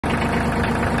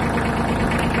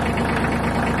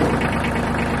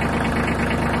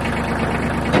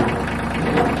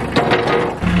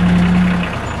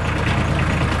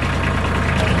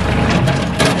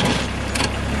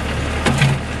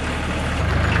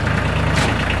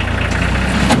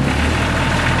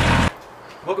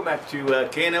back to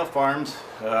K&L Farms.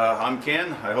 I'm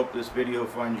Ken. I hope this video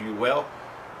finds you well.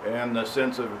 And the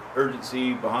sense of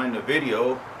urgency behind the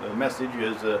video, the message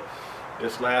is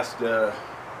this last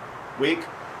week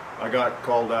I got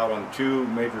called out on 2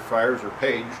 major fires, or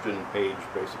paged, and paged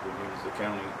basically means the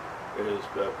county is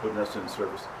putting us in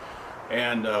service.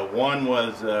 And one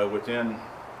was within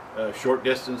a short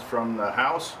distance from the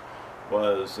house,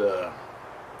 was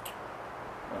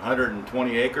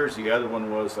 120 acres. The other one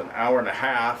was an hour and a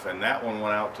half, and that one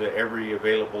went out to every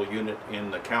available unit in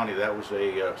the county. That was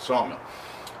a sawmill.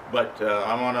 But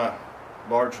I'm on a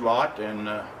large lot, and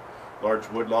large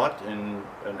wood lot, and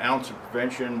an ounce of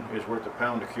prevention is worth a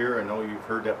pound of cure. I know you've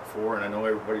heard that before, and I know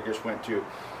everybody just went to,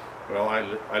 well, I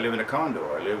live in a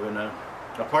condo, I live in an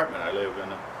apartment, I live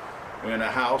in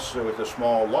a house with a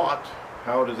small lot.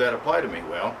 How does that apply to me?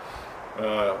 Well,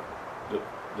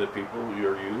 the people,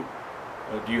 you,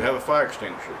 do you have a fire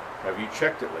extinguisher? Have you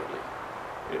checked it lately?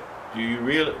 Do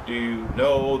you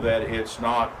know that it's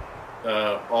not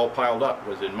all piled up?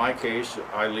 Because in my case,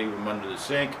 I leave them under the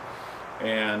sink,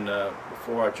 and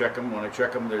before I check them, when I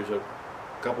check them, there's a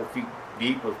couple feet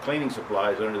deep of cleaning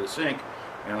supplies under the sink,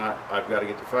 and I've got to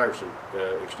get the fire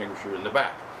extinguisher in the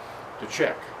back to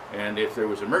check. And if there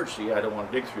was an emergency, I don't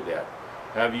want to dig through that.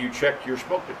 Have you checked your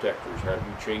smoke detectors? Have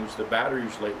you changed the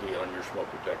batteries lately on your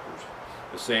smoke detectors?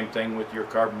 The same thing with your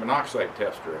carbon monoxide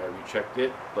tester. Have you checked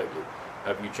it lately?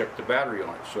 Have you checked the battery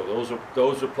on it? So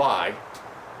those apply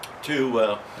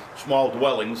to small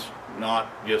dwellings, not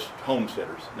just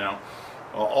homesteaders. Now,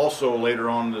 also later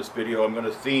on in this video, I'm going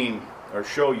to theme or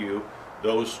show you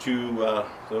those two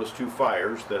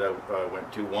fires that I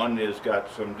went to. One is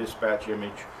got some dispatch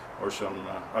image, or some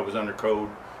I was under code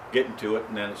getting to it,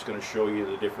 and then it's going to show you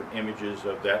the different images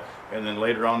of that. And then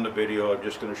later on in the video, I'm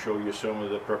just going to show you some of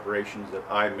the preparations that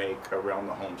I make around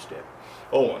the homestead.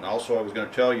 Oh, and also I was going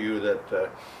to tell you that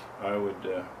I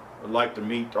would like to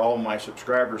meet all my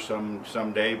subscribers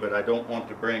someday, but I don't want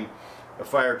to bring a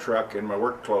fire truck in my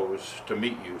work clothes to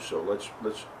meet you. So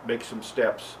let's make some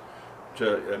steps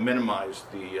to minimize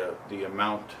the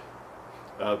amount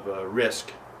of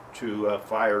risk to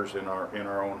fires in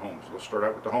our own homes. We'll start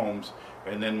out with the homes,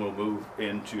 and then we'll move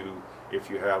into if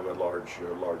you have a large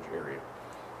area.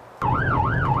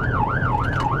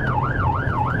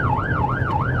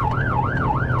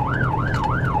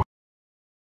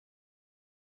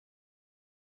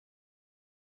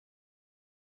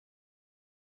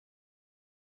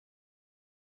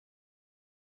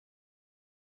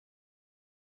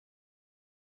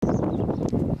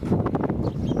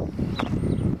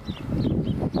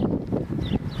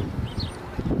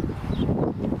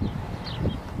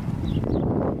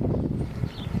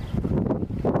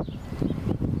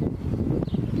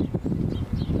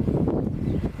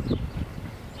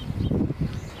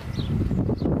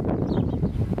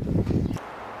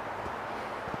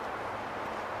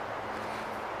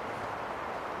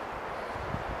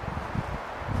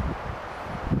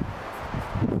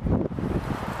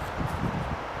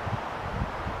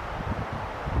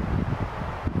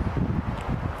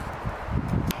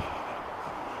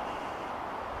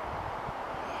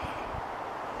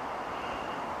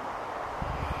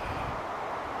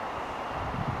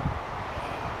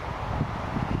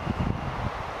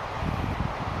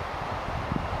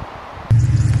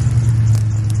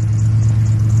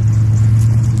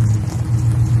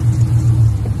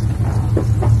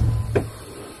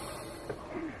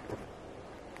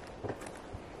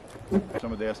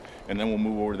 Some of this, and then we'll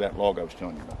move over to that log I was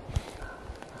telling you about.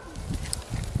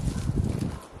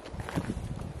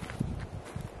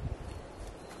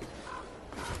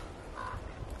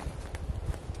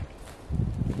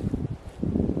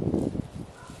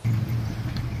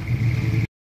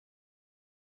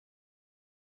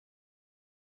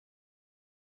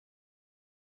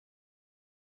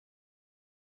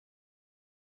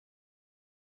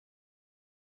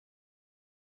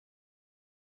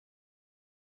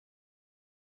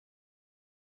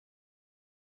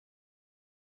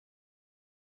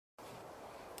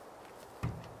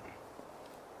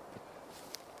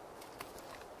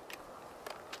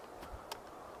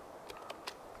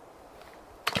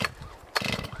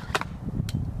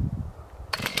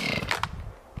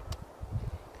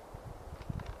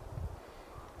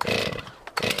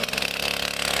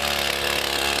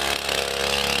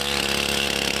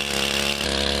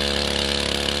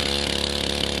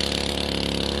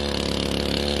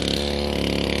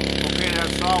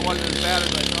 Wasn't as bad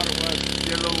as I thought it was.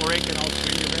 Did a little rake, and I'll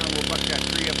swing you around. We'll buck that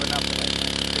tree up enough that I can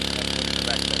pick it up and put it in the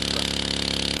back of that truck.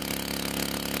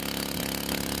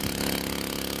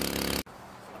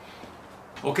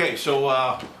 Okay, so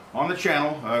on the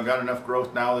channel. I've got enough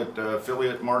growth now that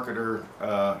affiliate marketer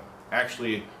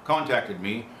actually contacted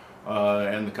me,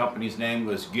 and the company's name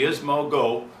was Gizmo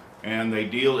Go, and they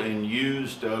deal in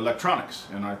used electronics.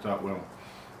 And I thought, well,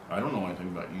 I don't know anything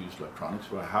about used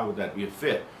electronics. Well, how would that be a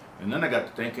fit? And then I got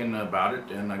to thinking about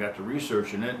it, and I got to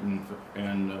researching it,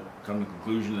 and come to the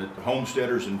conclusion that the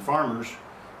homesteaders and farmers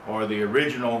are the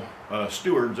original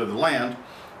stewards of the land.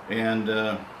 And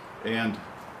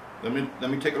let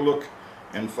me take a look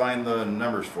and find the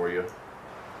numbers for you.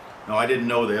 Now, I didn't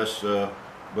know this,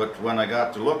 but when I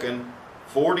got to looking,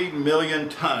 40 million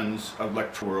tons of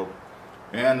electricity,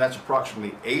 and that's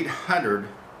approximately 800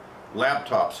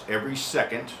 laptops every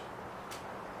second.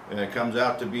 And it comes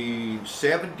out to be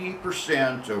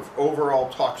 70% of overall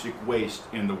toxic waste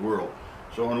in the world.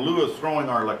 So in lieu of throwing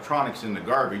our electronics in the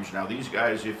garbage, now these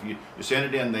guys, if you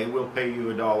send it in, they will pay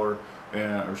you $1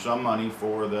 or some money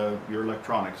for your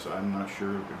electronics. I'm not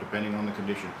sure, depending on the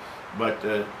condition. But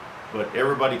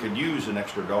everybody could use an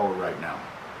extra $1 right now.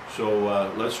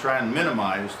 So let's try and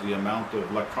minimize the amount of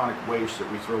electronic waste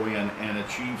that we throw in and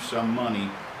achieve some money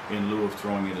in lieu of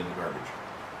throwing it in the garbage.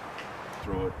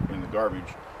 Throw it in the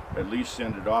garbage. At least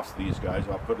send it off to these guys.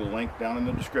 I'll put a link down in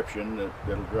the description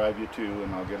that'll drive you to,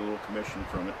 and I'll get a little commission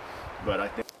from it. But I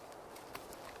think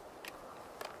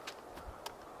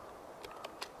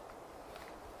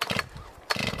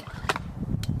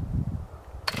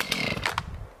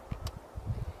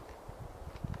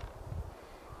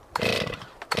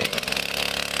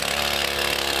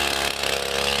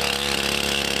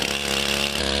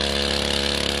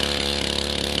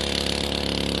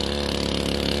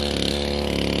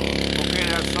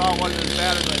wasn't as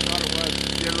bad as I thought it was.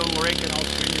 Did a little rake and I'll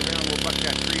swing you around. We'll buck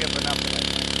that tree up and up, and I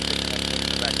think that's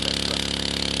the back of that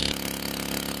truck.